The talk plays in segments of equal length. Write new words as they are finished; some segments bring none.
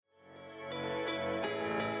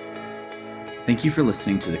Thank you for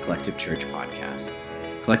listening to the Collective Church podcast.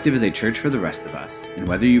 Collective is a church for the rest of us, and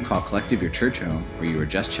whether you call Collective your church home or you are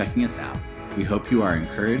just checking us out, we hope you are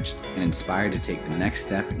encouraged and inspired to take the next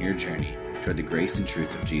step in your journey toward the grace and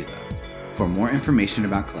truth of Jesus. For more information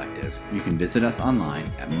about Collective, you can visit us online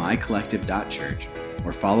at mycollective.church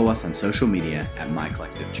or follow us on social media at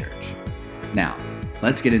mycollectivechurch. Now,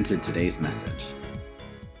 let's get into today's message.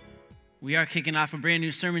 We are kicking off a brand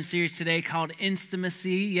new sermon series today called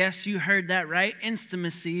Instamacy. Yes, you heard that right,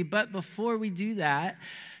 Instamacy. But before we do that,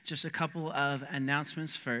 just a couple of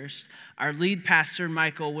announcements first. Our lead pastor,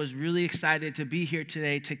 Michael, was really excited to be here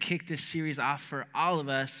today to kick this series off for all of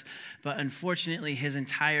us. But unfortunately, his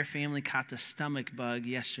entire family caught the stomach bug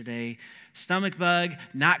yesterday. Stomach bug,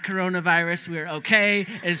 not coronavirus. We're okay.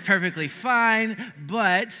 It's perfectly fine.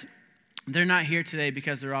 But they're not here today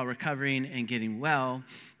because they're all recovering and getting well.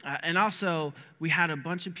 And also, we had a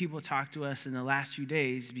bunch of people talk to us in the last few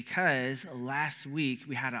days because last week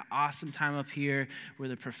we had an awesome time up here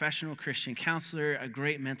with a professional Christian counselor, a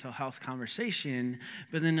great mental health conversation.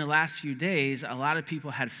 But then the last few days, a lot of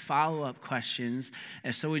people had follow-up questions.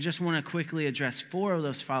 And so we just want to quickly address 4 of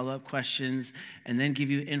those follow-up questions and then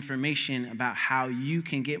give you information about how you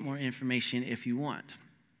can get more information if you want.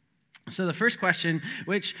 So the first question,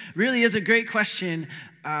 which really is a great question,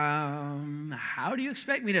 how do you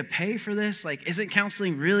expect me to pay for this? Like, isn't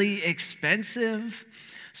counseling really expensive?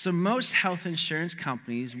 So most health insurance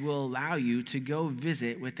companies will allow you to go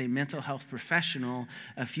visit with a mental health professional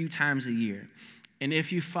a few times a year. And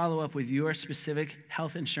if you follow up with your specific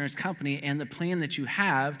health insurance company and the plan that you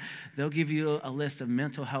have, they'll give you a list of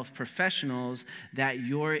mental health professionals that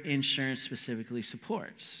your insurance specifically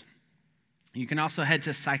supports. You can also head to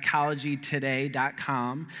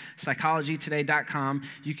psychologytoday.com. Psychologytoday.com.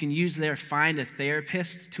 You can use their Find a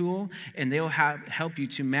Therapist tool, and they'll help you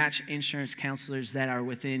to match insurance counselors that are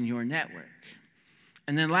within your network.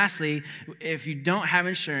 And then lastly, if you don't have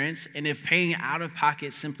insurance and if paying out of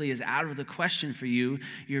pocket simply is out of the question for you,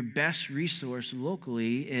 your best resource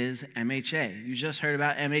locally is MHA. You just heard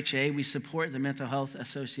about MHA. We support the Mental Health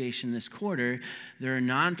Association this quarter. They're a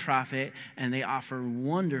nonprofit and they offer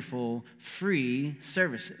wonderful free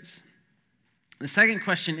services. The second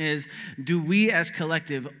question is, do we as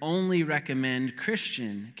Collective only recommend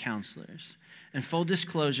Christian counselors? And full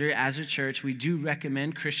disclosure, as a church, we do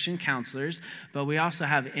recommend Christian counselors, but we also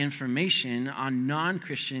have information on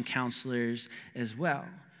non-Christian counselors as well,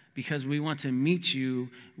 because we want to meet you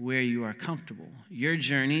where you are comfortable. Your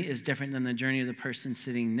journey is different than the journey of the person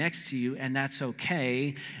sitting next to you, and that's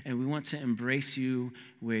okay, and we want to embrace you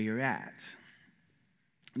where you're at.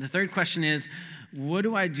 The third question is, what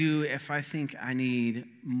do I do if I think I need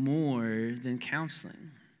more than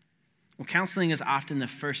counseling? Well, counseling is often the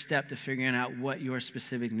first step to figuring out what your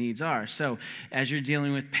specific needs are. So as you're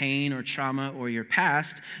dealing with pain or trauma or your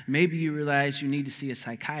past, maybe you realize you need to see a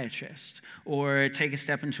psychiatrist or take a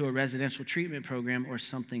step into a residential treatment program or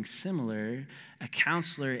something similar. A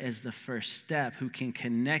counselor is the first step who can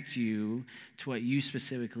connect you to what you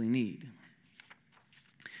specifically need.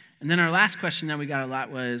 And then our last question that we got a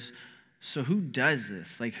lot was, so who does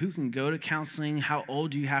this? Like, who can go to counseling? How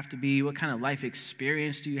old do you have to be? What kind of life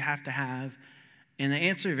experience do you have to have? And the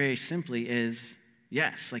answer very simply is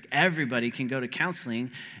yes. Like, everybody can go to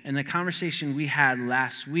counseling. And the conversation we had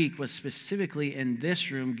last week was specifically in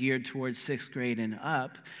this room geared towards 6th grade and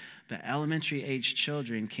up. But elementary age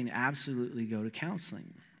children can absolutely go to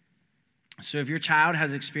counseling. So if your child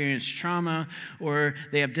has experienced trauma or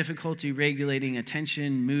they have difficulty regulating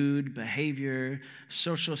attention, mood, behavior,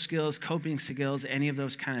 social skills, coping skills, any of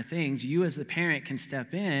those kind of things, you as the parent can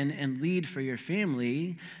step in and lead for your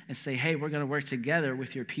family and say, hey, we're going to work together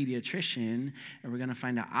with your pediatrician and we're going to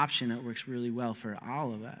find an option that works really well for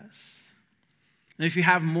all of us. And if you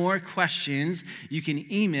have more questions, you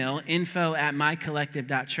can email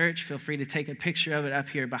info@mycollective.church. Feel free to take a picture of it up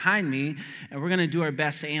here behind me, and we're going to do our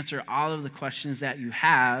best to answer all of the questions that you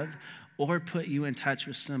have or put you in touch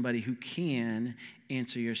with somebody who can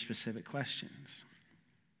answer your specific questions.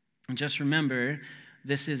 And just remember,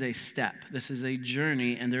 this is a step. This is a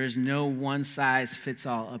journey, and there is no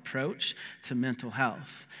one-size-fits-all approach to mental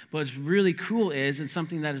health. But what's really cool is, and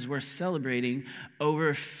something that is worth celebrating,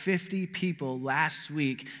 over 50 people last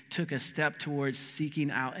week took a step towards seeking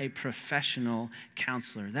out a professional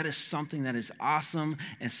counselor. That is something that is awesome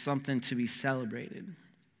and something to be celebrated.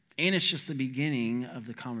 And it's just the beginning of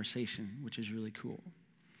the conversation, which is really cool.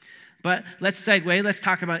 But let's segue. Let's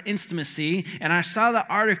talk about Instamacy. And I saw the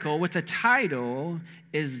article with the title,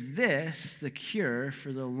 Is This the Cure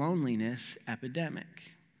for the Loneliness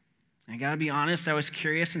Epidemic? I gotta be honest, I was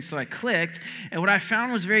curious, and so I clicked, and what I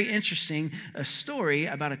found was very interesting, a story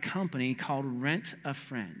about a company called Rent a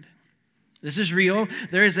Friend. This is real.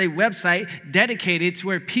 There is a website dedicated to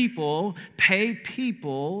where people pay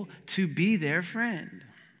people to be their friend.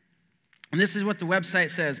 And this is what the website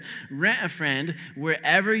says: Rent a Friend,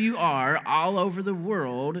 wherever you are, all over the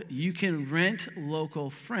world, you can rent local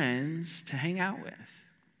friends to hang out with.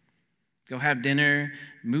 Go have dinner,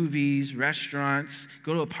 movies, restaurants,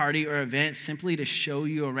 go to a party or event simply to show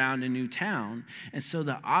you around a new town. And so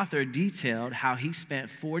the author detailed how he spent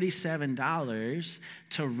 $47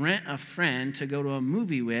 to rent a friend to go to a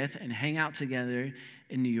movie with and hang out together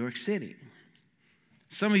in New York City.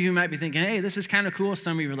 Some of you might be thinking, hey, this is kind of cool.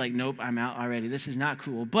 Some of you are like, nope, I'm out already. This is not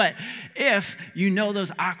cool. But if you know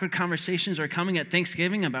those awkward conversations are coming at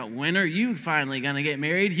Thanksgiving about when are you finally going to get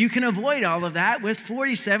married, you can avoid all of that with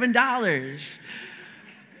 $47.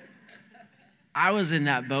 I was in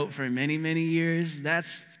that boat for many, many years.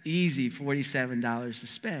 That's easy, $47 to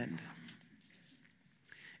spend.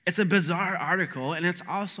 It's a bizarre article, and it's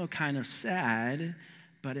also kind of sad,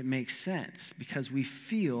 but it makes sense because we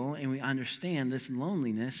feel and we understand this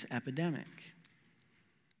loneliness epidemic.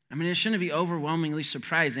 I mean, it shouldn't be overwhelmingly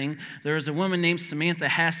surprising. There was a woman named Samantha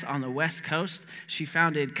Hess on the West Coast. She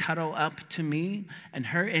founded Cuddle Up to Me, and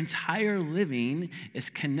her entire living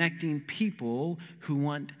is connecting people who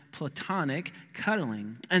want platonic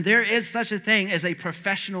cuddling. And there is such a thing as a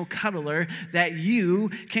professional cuddler that you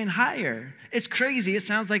can hire. It's crazy. It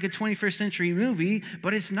sounds like a 21st century movie,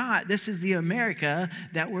 but it's not. This is the America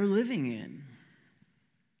that we're living in.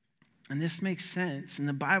 And this makes sense. And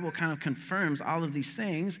the Bible kind of confirms all of these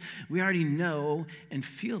things. We already know and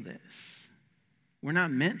feel this. We're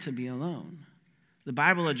not meant to be alone. The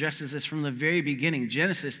Bible addresses this from the very beginning.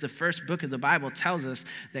 Genesis, the first book of the Bible, tells us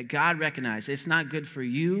that God recognized it's not good for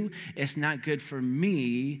you, it's not good for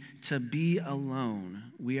me to be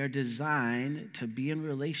alone. We are designed to be in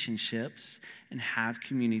relationships and have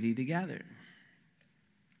community together.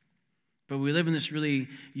 But we live in this really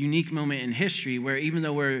unique moment in history where even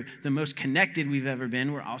though we're the most connected we've ever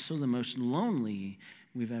been, we're also the most lonely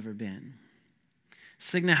we've ever been.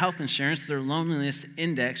 Cigna Health Insurance, their loneliness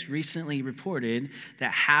index, recently reported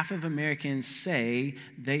that half of Americans say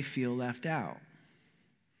they feel left out.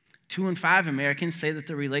 2 in 5 Americans say that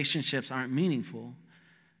their relationships aren't meaningful.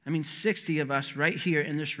 I mean, 60 of us right here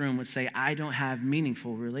in this room would say, I don't have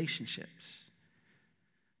meaningful relationships.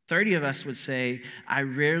 30 of us would say, I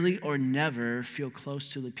rarely or never feel close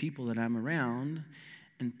to the people that I'm around.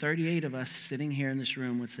 And 38 of us sitting here in this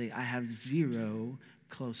room would say, I have 0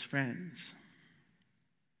 close friends.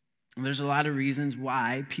 And there's a lot of reasons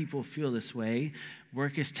why people feel this way.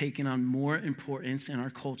 Work is taking on more importance in our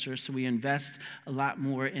culture, so we invest a lot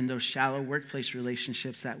more in those shallow workplace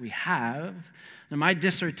relationships that we have. Now, my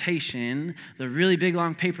dissertation, the really big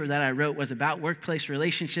long paper that I wrote, was about workplace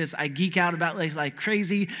relationships. I geek out about like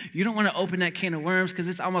crazy. You don't want to open that can of worms because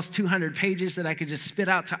it's almost 200 pages that I could just spit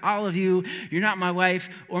out to all of you. You're not my wife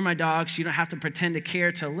or my dog, so you don't have to pretend to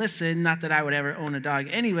care to listen. Not that I would ever own a dog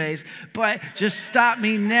anyways, but just stop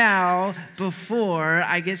me now before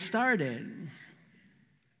I get started.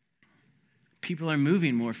 People are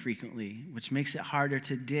moving more frequently, which makes it harder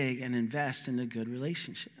to dig and invest into good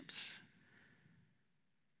relationships.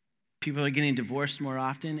 People are getting divorced more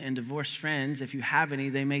often, and divorced friends, if you have any,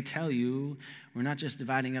 they may tell you, we're not just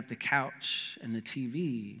dividing up the couch and the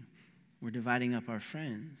TV, we're dividing up our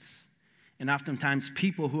friends. And oftentimes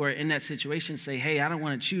people who are in that situation say, hey, I don't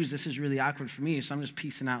want to choose, this is really awkward for me, so I'm just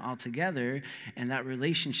piecing out altogether, and that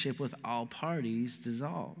relationship with all parties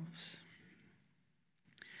dissolves.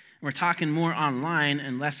 We're talking more online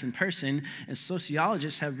and less in person, and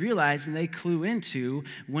sociologists have realized, and they clue into,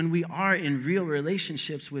 when we are in real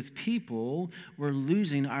relationships with people, we're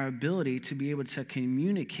losing our ability to be able to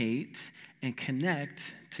communicate and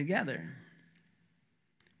connect together.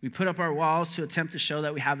 We put up our walls to attempt to show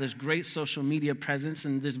that we have this great social media presence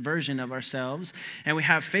and this version of ourselves, and we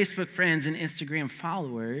have Facebook friends and Instagram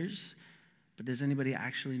followers, but does anybody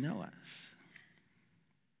actually know us?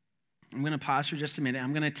 I'm going to pause for just a minute.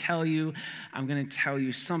 I'm going to tell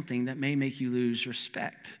you something that may make you lose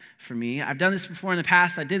respect for me. I've done this before in the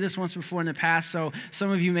past. I did this once before in the past, so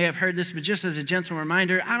some of you may have heard this, but just as a gentle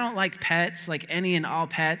reminder, I don't like pets, like any and all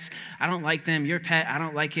pets. I don't like them. Your pet, I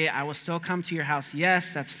don't like it. I will still come to your house.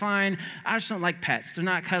 Yes, that's fine. I just don't like pets. They're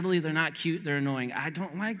not cuddly. They're not cute. They're annoying. I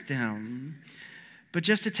don't like them. But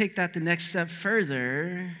just to take that the next step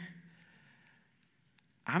further,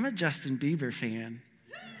 I'm a Justin Bieber fan.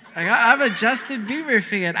 I'm a Justin Bieber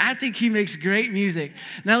fan. I think he makes great music.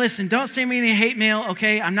 Now listen, don't send me any hate mail,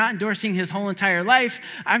 okay? I'm not endorsing his whole entire life.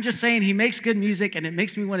 I'm just saying he makes good music and it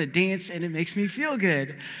makes me want to dance and it makes me feel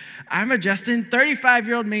good. I'm a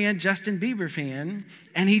 35-year-old man, Justin Bieber fan,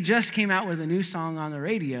 and he just came out with a new song on the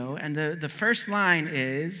radio, and the first line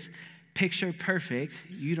is, "Picture perfect,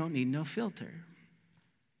 you don't need no filter."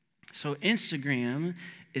 So Instagram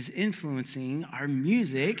is influencing our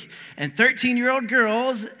music, and 13-year-old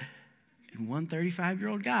girls and one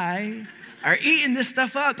 35-year-old guy are eating this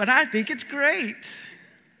stuff up, and I think it's great.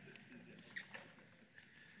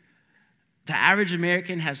 The average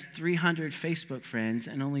American has 300 Facebook friends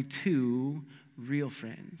and only 2 real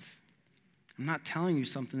friends. I'm not telling you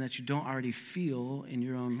something that you don't already feel in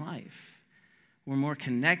your own life. We're more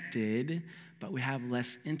connected, but we have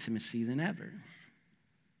less intimacy than ever.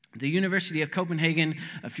 The University of Copenhagen,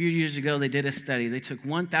 a few years ago, they did a study. They took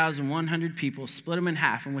 1,100 people, split them in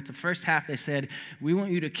half, and with the first half, they said, we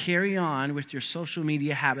want you to carry on with your social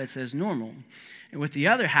media habits as normal. And with the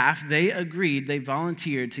other half, they agreed, they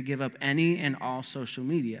volunteered to give up any and all social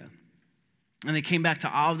media. And they came back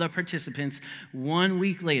to all of the participants 1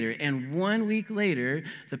 week later. And 1 week later,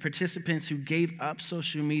 the participants who gave up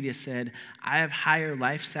social media said, I have higher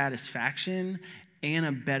life satisfaction and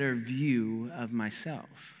a better view of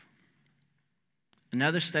myself.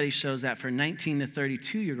 Another study shows that for 19 to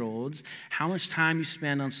 32-year-olds, how much time you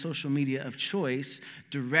spend on social media of choice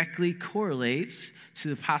directly correlates to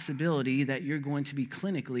the possibility that you're going to be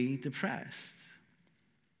clinically depressed.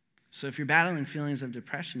 So if you're battling feelings of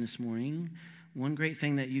depression this morning, one great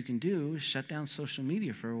thing that you can do is shut down social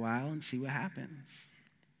media for a while and see what happens.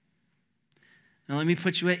 Now, let me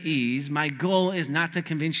put you at ease. My goal is not to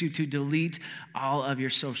convince you to delete all of your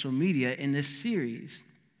social media in this series.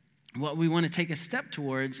 What we want to take a step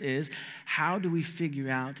towards is, how do we figure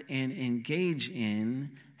out and engage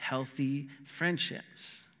in healthy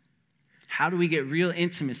friendships? How do we get real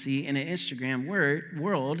intimacy in an Instagram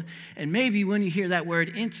world? And maybe when you hear that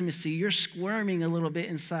word intimacy, you're squirming a little bit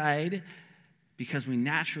inside because we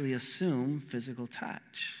naturally assume physical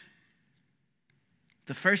touch.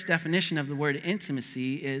 The first definition of the word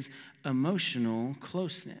intimacy is emotional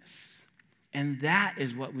closeness. And that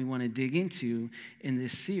is what we want to dig into in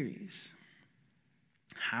this series.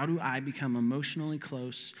 How do I become emotionally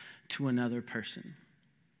close to another person?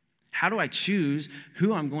 How do I choose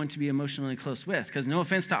who I'm going to be emotionally close with? Because no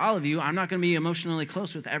offense to all of you, I'm not going to be emotionally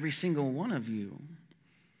close with every single one of you.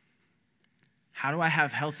 How do I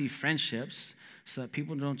have healthy friendships so that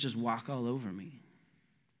people don't just walk all over me?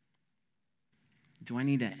 Do I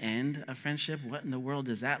need to end a friendship? What in the world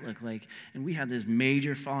does that look like? And we had this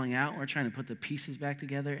major falling out. We're trying to put the pieces back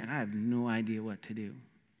together, and I have no idea what to do.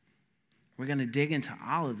 We're going to dig into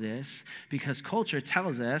all of this because culture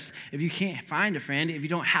tells us if you can't find a friend, if you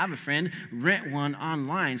don't have a friend, rent one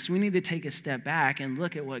online. So we need to take a step back and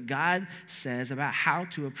look at what God says about how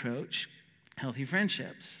to approach healthy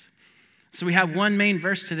friendships. So we have one main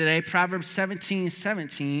verse today, Proverbs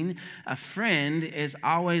 17:17. A friend is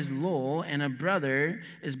always loyal, and a brother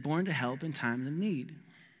is born to help in times of need.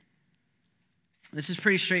 This is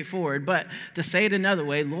pretty straightforward, but to say it another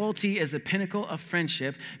way, loyalty is the pinnacle of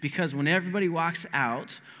friendship, because when everybody walks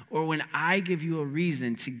out, or when I give you a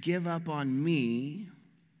reason to give up on me,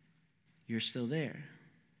 you're still there.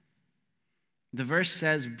 The verse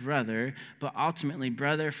says brother, but ultimately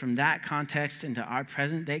brother from that context into our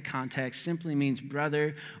present day context simply means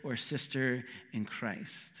brother or sister in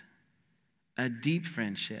Christ. A deep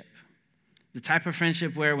friendship. The type of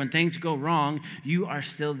friendship where when things go wrong, you are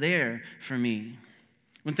still there for me.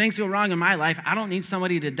 When things go wrong in my life, I don't need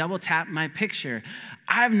somebody to double tap my picture.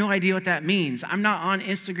 I have no idea what that means. I'm not on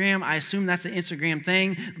Instagram. I assume that's an Instagram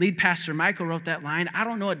thing. Lead pastor Michael wrote that line. I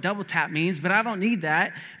don't know what double tap means, but I don't need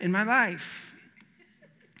that in my life.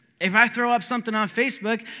 If I throw up something on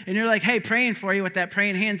Facebook and you're like, hey, praying for you with that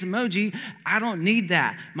praying hands emoji, I don't need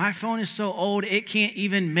that. My phone is so old, it can't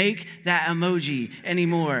even make that emoji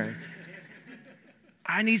anymore.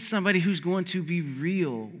 I need somebody who's going to be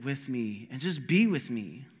real with me and just be with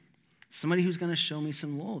me. Somebody who's going to show me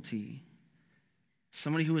some loyalty.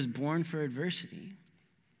 Somebody who was born for adversity.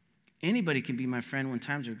 Anybody can be my friend when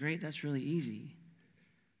times are great. That's really easy.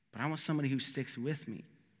 But I want somebody who sticks with me.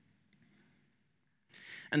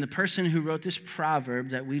 And the person who wrote this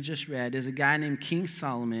proverb that we just read is a guy named King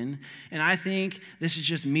Solomon. And I think this is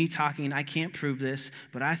just me talking. I can't prove this,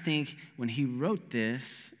 but I think when he wrote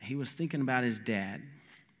this, he was thinking about his dad.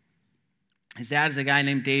 His dad is a guy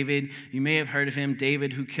named David. You may have heard of him.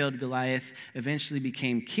 David, who killed Goliath, eventually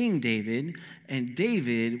became King David. And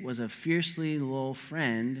David was a fiercely loyal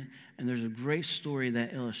friend. And there's a great story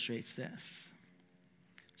that illustrates this.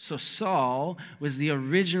 So Saul was the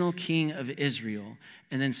original king of Israel.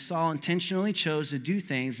 And then Saul intentionally chose to do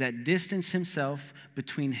things that distanced himself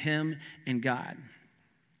between him and God.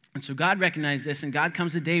 And so God recognized this, and God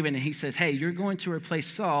comes to David and he says, hey, you're going to replace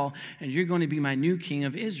Saul, and you're going to be my new king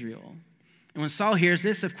of Israel. And when Saul hears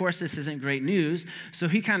this, of course, this isn't great news. So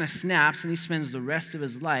he kind of snaps and he spends the rest of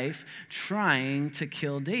his life trying to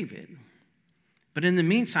kill David. But in the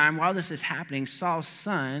meantime, while this is happening, Saul's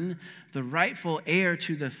son, the rightful heir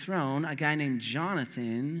to the throne, a guy named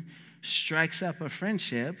Jonathan, strikes up a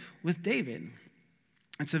friendship with David.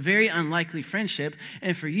 It's a very unlikely friendship,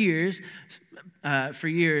 and for years,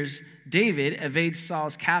 David evades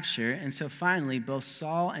Saul's capture, and so finally, both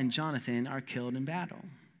Saul and Jonathan are killed in battle.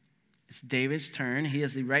 It's David's turn. He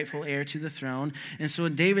is the rightful heir to the throne. And so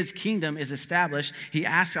when David's kingdom is established, he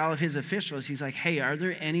asks all of his officials, he's like, hey, are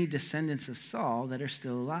there any descendants of Saul that are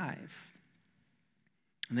still alive?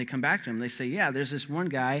 And they come back to him. They say, yeah, there's this one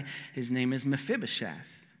guy. His name is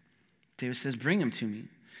Mephibosheth. David says, bring him to me.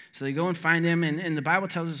 So they go and find him. And the Bible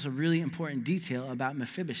tells us a really important detail about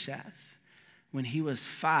Mephibosheth. When he was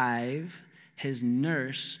 5, his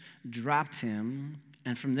nurse dropped him.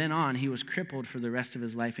 And from then on, he was crippled for the rest of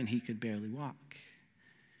his life, and he could barely walk.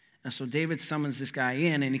 And so David summons this guy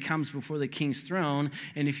in, and he comes before the king's throne.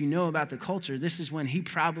 And if you know about the culture, this is when he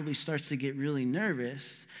probably starts to get really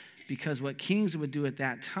nervous, because what kings would do at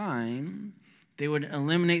that time, they would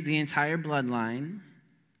eliminate the entire bloodline,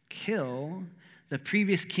 kill the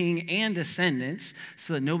previous king and descendants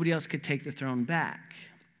so that nobody else could take the throne back.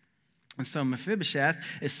 And so Mephibosheth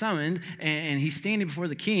is summoned, and he's standing before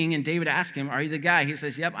the king, and David asks him, are you the guy? He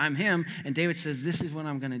says, yep, I'm him. And David says, this is what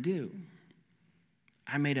I'm going to do.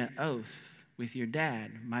 I made an oath with your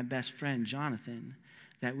dad, my best friend, Jonathan,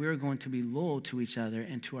 that we were going to be loyal to each other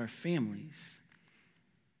and to our families.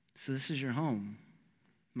 So this is your home.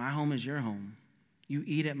 My home is your home. You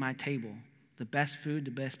eat at my table. The best food,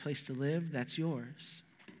 the best place to live, that's yours.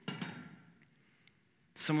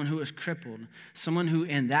 Someone who is crippled, someone who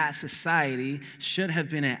in that society should have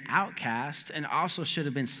been an outcast and also should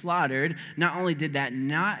have been slaughtered. Not only did that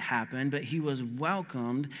not happen, but he was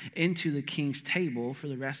welcomed into the king's table for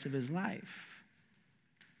the rest of his life.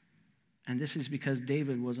 And this is because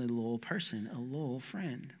David was a loyal person, a loyal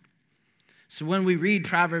friend. So when we read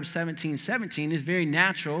Proverbs 17:17, it's very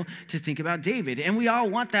natural to think about David. And we all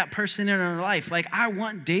want that person in our life. Like, I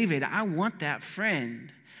want David. I want that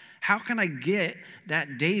friend. How can I get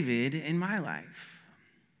that David in my life?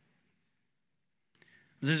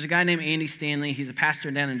 There's a guy named Andy Stanley. He's a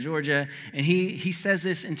pastor down in Georgia, and he says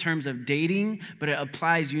this in terms of dating, but it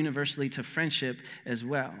applies universally to friendship as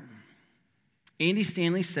well. Andy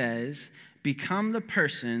Stanley says, become the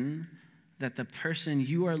person that the person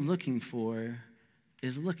you are looking for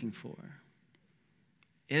is looking for.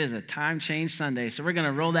 It is a time change Sunday, so we're going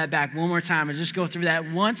to roll that back one more time and just go through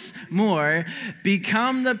that once more.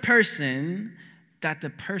 Become the person that the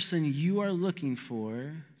person you are looking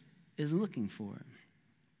for is looking for.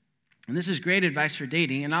 And this is great advice for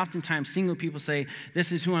dating, and oftentimes single people say,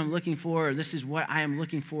 this is who I'm looking for, or this is what I am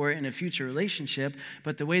looking for in a future relationship.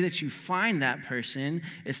 But the way that you find that person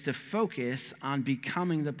is to focus on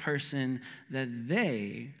becoming the person that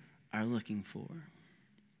they are looking for.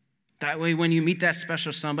 That way, when you meet that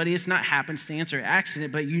special somebody, it's not happenstance or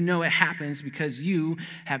accident, but you know it happens because you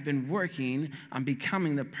have been working on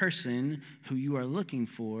becoming the person who you are looking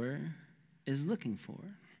for is looking for.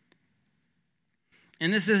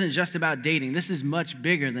 And this isn't just about dating. This is much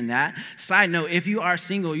bigger than that. Side note, if you are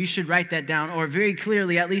single, you should write that down, or very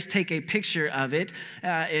clearly at least take a picture of it.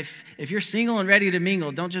 If you're single and ready to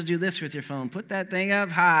mingle, don't just do this with your phone. Put that thing up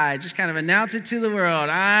high. Just kind of announce it to the world.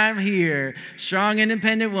 I'm here. Strong,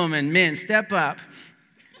 independent woman. Men, step up.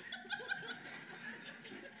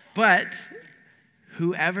 But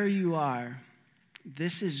whoever you are,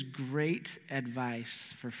 this is great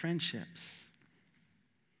advice for friendships.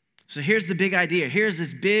 So here's the big idea. Here's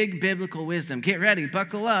this big biblical wisdom. Get ready,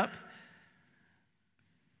 buckle up.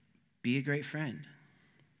 Be a great friend.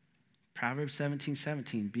 Proverbs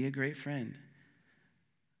 17:17, be a great friend.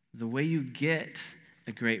 The way you get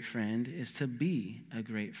a great friend is to be a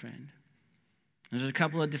great friend. There's a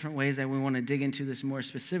couple of different ways that we want to dig into this more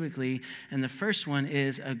specifically. And the first one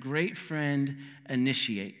is a great friend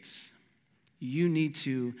initiates. You need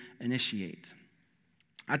to initiate.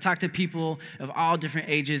 I talk to people of all different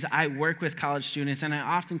ages. I work with college students, and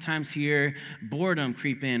I oftentimes hear boredom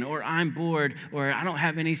creep in, or I'm bored, or I don't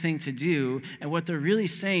have anything to do. And what they're really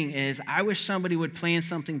saying is, I wish somebody would plan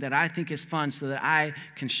something that I think is fun so that I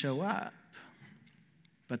can show up.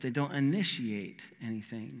 But they don't initiate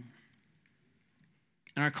anything.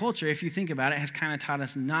 And our culture, if you think about it, has kind of taught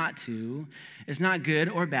us not to. It's not good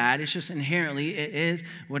or bad. It's just inherently, it is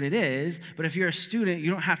what it is. But if you're a student,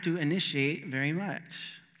 you don't have to initiate very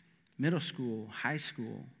much. Middle school, high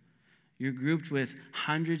school, you're grouped with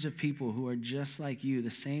hundreds of people who are just like you,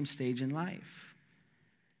 the same stage in life.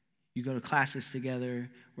 You go to classes together,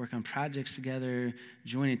 work on projects together,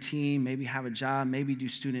 join a team, maybe have a job, maybe do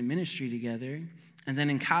student ministry together. And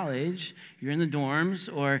then in college, you're in the dorms,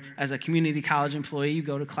 or as a community college employee, you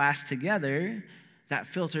go to class together. That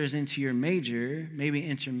filters into your major, maybe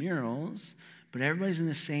intramurals, but everybody's in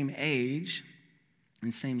the same age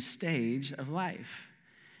and same stage of life.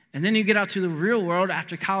 And then you get out to the real world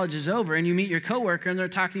after college is over, and you meet your coworker, and they're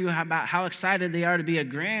talking to you about how excited they are to be a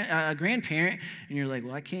grandparent, and you're like,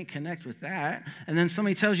 well, I can't connect with that. And then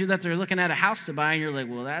somebody tells you that they're looking at a house to buy, and you're like,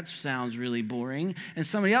 well, that sounds really boring. And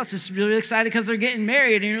somebody else is really excited because they're getting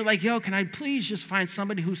married, and you're like, yo, can I please just find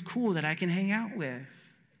somebody who's cool that I can hang out with?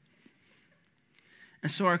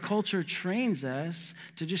 And so our culture trains us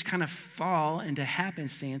to just kind of fall into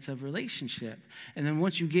happenstance of relationship. And then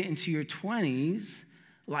once you get into your 20s,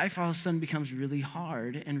 life all of a sudden becomes really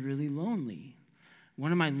hard and really lonely.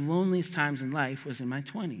 One of my loneliest times in life was in my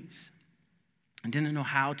 20s. I didn't know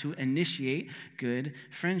how to initiate good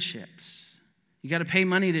friendships. You got to pay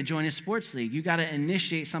money to join a sports league. You got to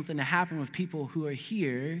initiate something to happen with people who are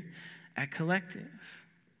here at Collective.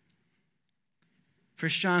 1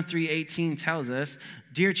 John 3:18 tells us,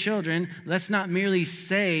 dear children, let's not merely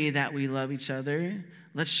say that we love each other.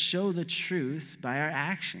 Let's show the truth by our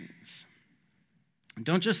actions.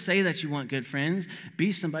 Don't just say that you want good friends.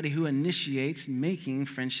 Be somebody who initiates making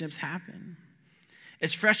friendships happen.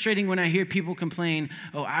 It's frustrating when I hear people complain,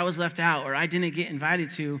 oh, I was left out, or I didn't get invited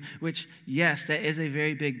to, which, yes, that is a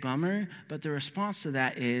very big bummer, but the response to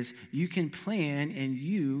that is you can plan and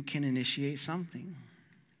you can initiate something.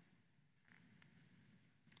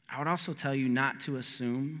 I would also tell you not to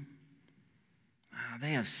assume.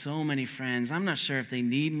 They have so many friends. I'm not sure if they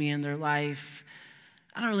need me in their life.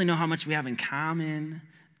 I don't really know how much we have in common.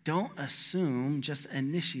 Don't assume, just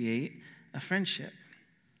initiate a friendship.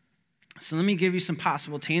 So let me give you some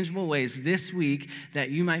possible tangible ways this week that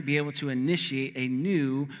you might be able to initiate a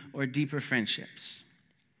new or deeper friendships.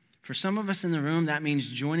 For some of us in the room, that means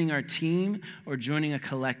joining our team or joining a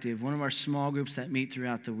collective, one of our small groups that meet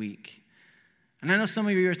throughout the week. And I know some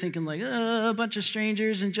of you are thinking like, a bunch of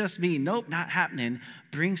strangers and just me. Nope, not happening.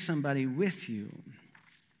 Bring somebody with you.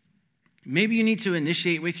 Maybe you need to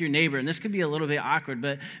initiate with your neighbor, and this could be a little bit awkward,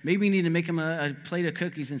 but maybe you need to make them a plate of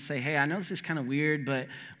cookies and say, hey, I know this is kind of weird, but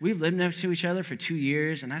we've lived next to each other for 2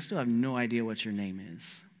 years, and I still have no idea what your name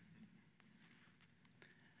is.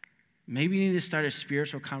 Maybe you need to start a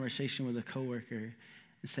spiritual conversation with a coworker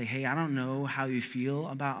and say, hey, I don't know how you feel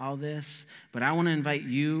about all this, but I want to invite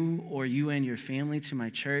you or you and your family to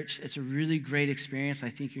my church. It's a really great experience. I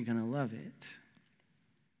think you're going to love it.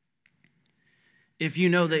 If you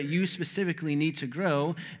know that you specifically need to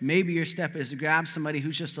grow, maybe your step is to grab somebody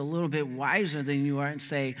who's just a little bit wiser than you are and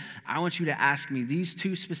say, I want you to ask me these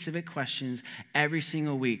 2 specific questions every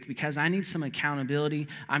single week because I need some accountability.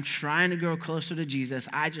 I'm trying to grow closer to Jesus.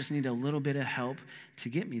 I just need a little bit of help to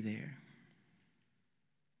get me there.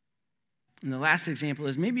 And the last example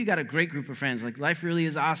is maybe you got a great group of friends. Like life really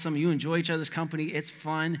is awesome. You enjoy each other's company. It's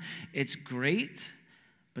fun. It's great.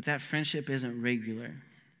 But that friendship isn't regular.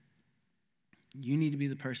 You need to be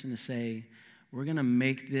the person to say, we're going to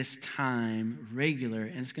make this time regular,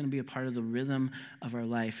 and it's going to be a part of the rhythm of our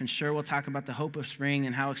life. And sure, we'll talk about the hope of spring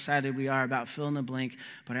and how excited we are about fill in the blank,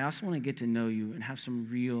 but I also want to get to know you and have some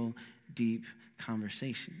real deep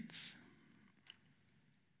conversations.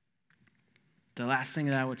 The last thing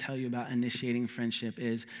that I would tell you about initiating friendship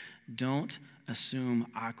is don't assume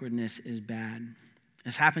awkwardness is bad.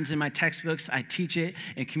 This happens in my textbooks. I teach it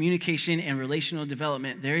in communication and relational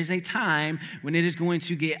development. There is a time when it is going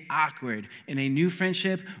to get awkward in a new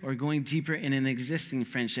friendship or going deeper in an existing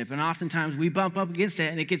friendship. And oftentimes we bump up against it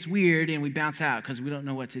and it gets weird and we bounce out because we don't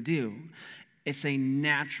know what to do. It's a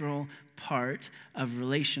natural part of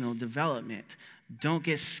relational development. Don't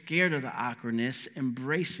get scared of the awkwardness.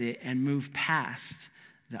 Embrace it and move past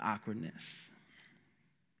the awkwardness.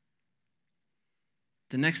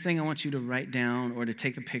 The next thing I want you to write down or to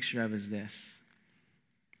take a picture of is this.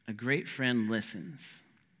 A great friend listens.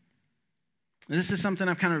 And this is something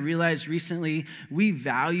I've kind of realized recently. We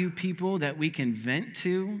value people that we can vent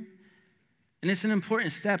to. And it's an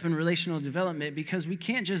important step in relational development because we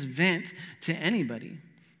can't just vent to anybody.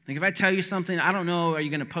 Like if I tell you something, I don't know, are you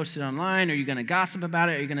going to post it online? Are you going to gossip about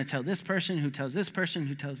it? Are you going to tell this person who tells this person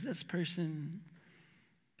who tells this person?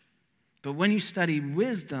 But when you study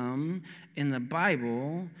wisdom in the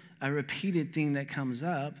Bible, a repeated thing that comes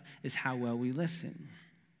up is how well we listen.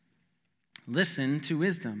 Listen to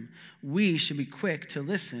wisdom. We should be quick to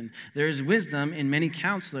listen. There is wisdom in many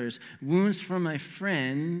counselors. Wounds from a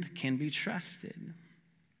friend can be trusted.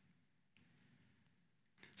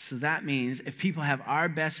 So that means if people have our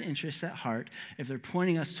best interests at heart, if they're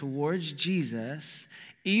pointing us towards Jesus,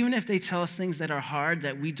 even if they tell us things that are hard,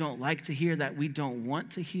 that we don't like to hear, that we don't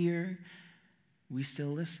want to hear, we still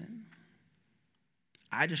listen.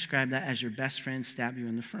 I describe that as your best friend stab you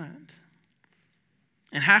in the front.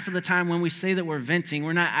 And half of the time when we say that we're venting,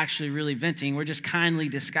 we're not actually really venting. We're just kindly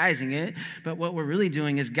disguising it. But what we're really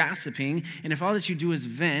doing is gossiping. And if all that you do is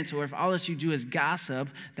vent, or if all that you do is gossip,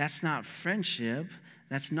 that's not friendship.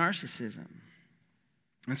 That's narcissism.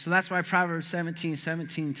 And so that's why Proverbs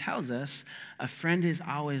 17:17 tells us, a friend is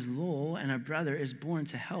always loyal and a brother is born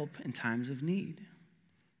to help in times of need.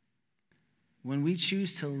 When we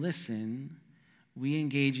choose to listen, we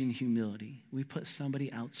engage in humility. We put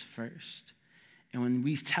somebody else first. And when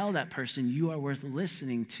we tell that person you are worth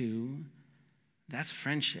listening to, that's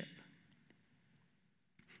friendship.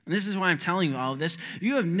 And this is why I'm telling you all of this.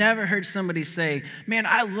 You have never heard somebody say, man,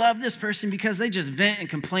 I love this person because they just vent and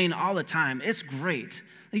complain all the time. It's great.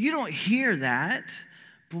 Like, you don't hear that,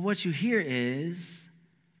 but what you hear is,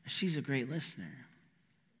 she's a great listener.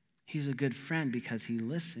 He's a good friend because he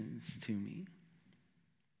listens to me.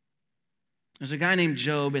 There's a guy named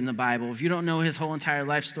Job in the Bible. If you don't know his whole entire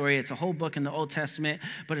life story, it's a whole book in the Old Testament,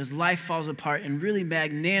 but his life falls apart in really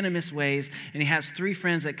magnanimous ways, and he has 3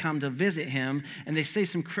 friends that come to visit him, and they say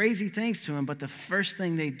some crazy things to him, but the first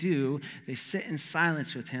thing they do, they sit in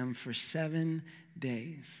silence with him for 7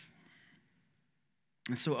 days.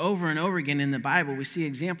 And so over and over again in the Bible, we see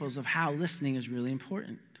examples of how listening is really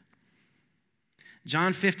important.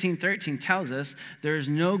 John 15:13 tells us there is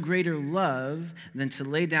no greater love than to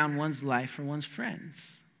lay down one's life for one's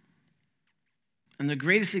friends. And the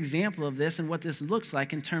greatest example of this and what this looks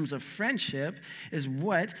like in terms of friendship is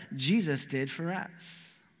what Jesus did for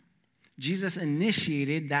us. Jesus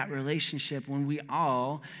initiated that relationship when we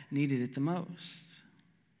all needed it the most.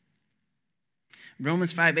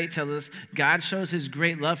 Romans 5:8 tells us God shows his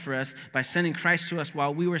great love for us by sending Christ to us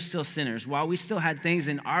while we were still sinners. While we still had things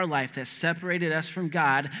in our life that separated us from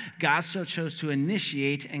God, God still chose to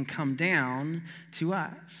initiate and come down to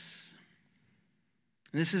us.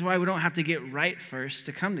 And this is why we don't have to get right first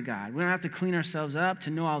to come to God. We don't have to clean ourselves up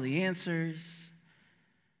to know all the answers.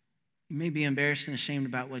 You may be embarrassed and ashamed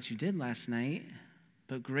about what you did last night,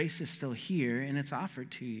 but grace is still here and it's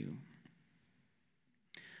offered to you.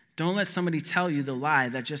 Don't let somebody tell you the lie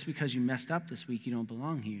that just because you messed up this week, you don't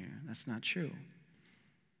belong here. That's not true.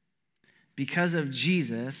 Because of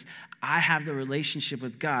Jesus, I have the relationship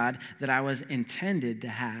with God that I was intended to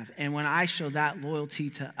have. And when I show that loyalty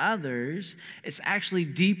to others, it's actually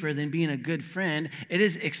deeper than being a good friend. It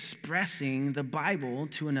is expressing the Bible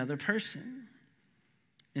to another person.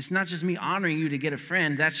 It's not just me honoring you to get a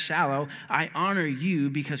friend. That's shallow. I honor you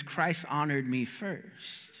because Christ honored me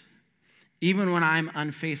first. Even when I'm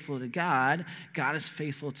unfaithful to God, God is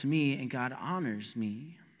faithful to me and God honors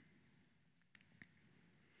me.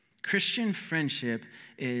 Christian friendship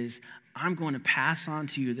is, I'm going to pass on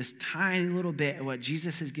to you this tiny little bit of what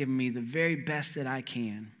Jesus has given me, the very best that I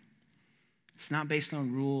can. It's not based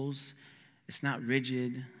on rules. It's not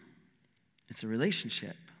rigid. It's a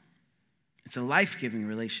relationship. It's a life-giving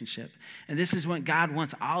relationship. And this is what God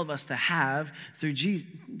wants all of us to have through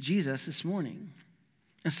Jesus this morning.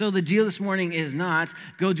 And so the deal this morning is not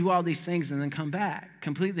go do all these things and then come back.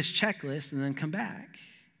 Complete this checklist and then come back.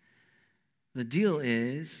 The deal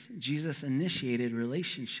is Jesus initiated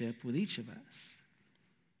relationship with each of us.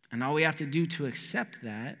 And all we have to do to accept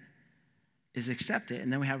that is accept it,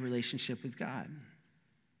 and then we have a relationship with God.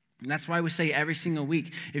 And that's why we say every single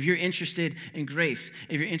week, if you're interested in grace,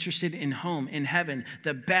 if you're interested in home, in heaven,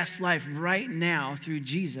 the best life right now through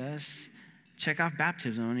Jesus, check off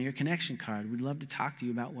baptism on your connection card. We'd love to talk to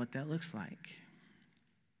you about what that looks like.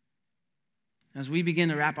 As we begin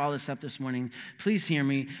to wrap all this up this morning, please hear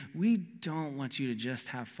me. We don't want you to just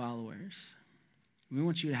have followers. We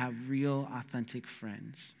want you to have real, authentic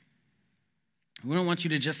friends. We don't want you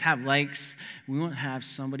to just have likes. We want to have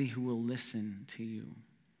somebody who will listen to you.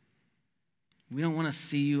 We don't want to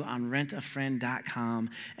see you on rentafriend.com,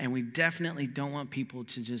 and we definitely don't want people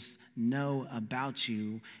to just know about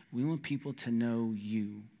you. We want people to know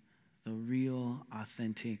you, the real,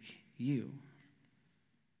 authentic you.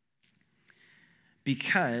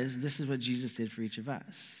 Because this is what Jesus did for each of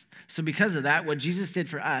us. So because of that, what Jesus did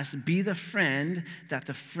for us, be the friend that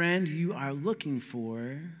the friend you are looking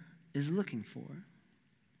for is looking for.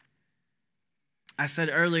 I said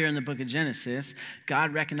earlier in the book of Genesis,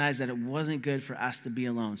 God recognized that it wasn't good for us to be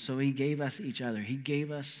alone. So he gave us each other. He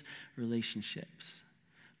gave us relationships.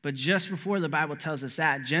 But just before the Bible tells us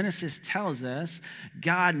that, Genesis tells us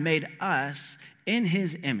God made us in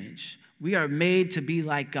his image. We are made to be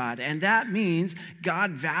like God. And that means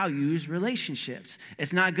God values relationships.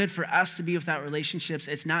 It's not good for us to be without relationships.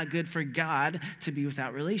 It's not good for God to be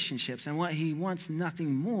without relationships. And what he wants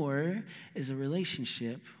nothing more is a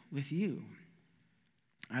relationship with you,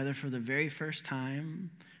 either for the very first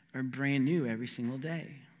time or brand new every single day.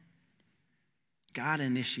 God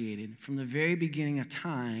initiated. From the very beginning of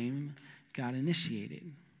time, God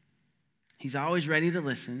initiated. He's always ready to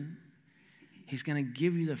listen. He's going to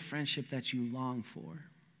give you the friendship that you long for.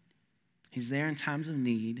 He's there in times of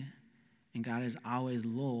need, and God is always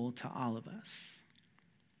loyal to all of us.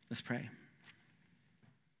 Let's pray.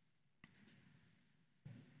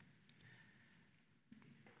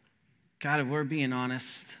 God, if we're being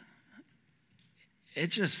honest, it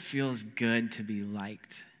just feels good to be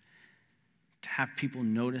liked, to have people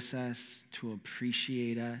notice us, to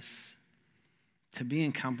appreciate us, to be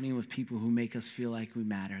in company with people who make us feel like we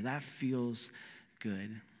matter. That feels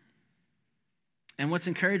good. And what's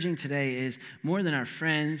encouraging today is more than our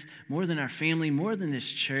friends, more than our family, more than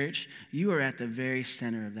this church, you are at the very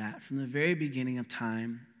center of that. From the very beginning of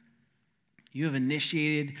time, you have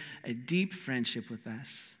initiated a deep friendship with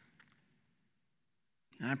us.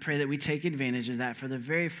 And I pray that we take advantage of that for the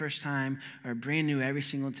very first time or brand new every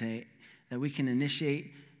single day, that we can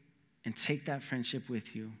initiate and take that friendship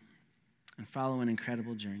with you and follow an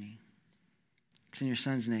incredible journey. It's in your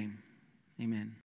son's name. Amen.